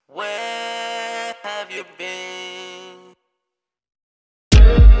have you been?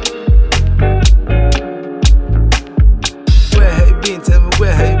 Where have you been? Tell me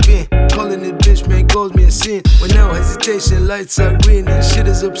where have you been? Calling it bitch, man, calls me a sin. With no hesitation, lights are green and shit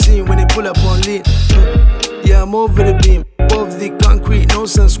is obscene when they pull up on lean. Yeah, I'm over the beam, above the concrete, no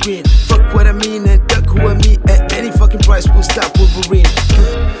sunscreen. Fuck what I mean and duck who I meet at any fucking price. We'll stop Wolverine.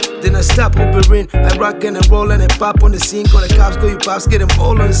 Then I stop Uberin. I rock and I roll and I pop on the scene. Call the cops, go you pops, get them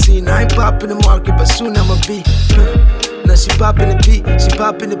all on the scene. I ain't popping the market, but soon I'ma be. Now she popping the P, she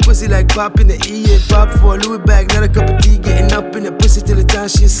popping the pussy like popping the E. Yeah, pop for a Louis bag, not a cup of tea. Getting up in the pussy till the time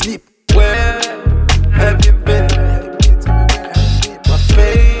she asleep. Where have you been? My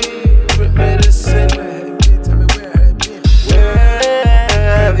favorite medicine.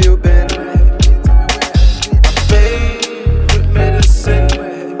 Where have you been? My favorite medicine.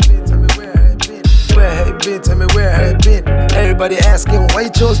 Where have you been? Tell me where have you been? Everybody asking why you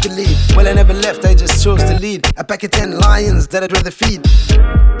chose to leave. Well, I never left, I just chose to lead. A pack of 10 lions that I'd rather feed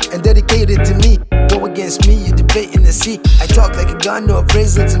and dedicated to me. Go against me, you debating the sea. I talk like a gun, no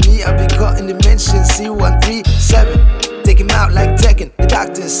appraisal to me. I'll be caught in dimension C137. Take him out like Tekken. The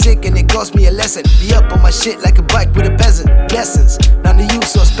doctor is sick and it cost me a lesson. Be up on my shit like a bike with a peasant. Lessons, none of you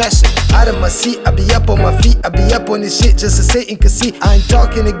so special. Out of my seat, I be up on my feet. I be up on this shit just so Satan can see. I ain't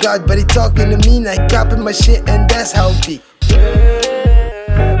talking to God, but he talking to me. Now he copying my shit and that's how it be.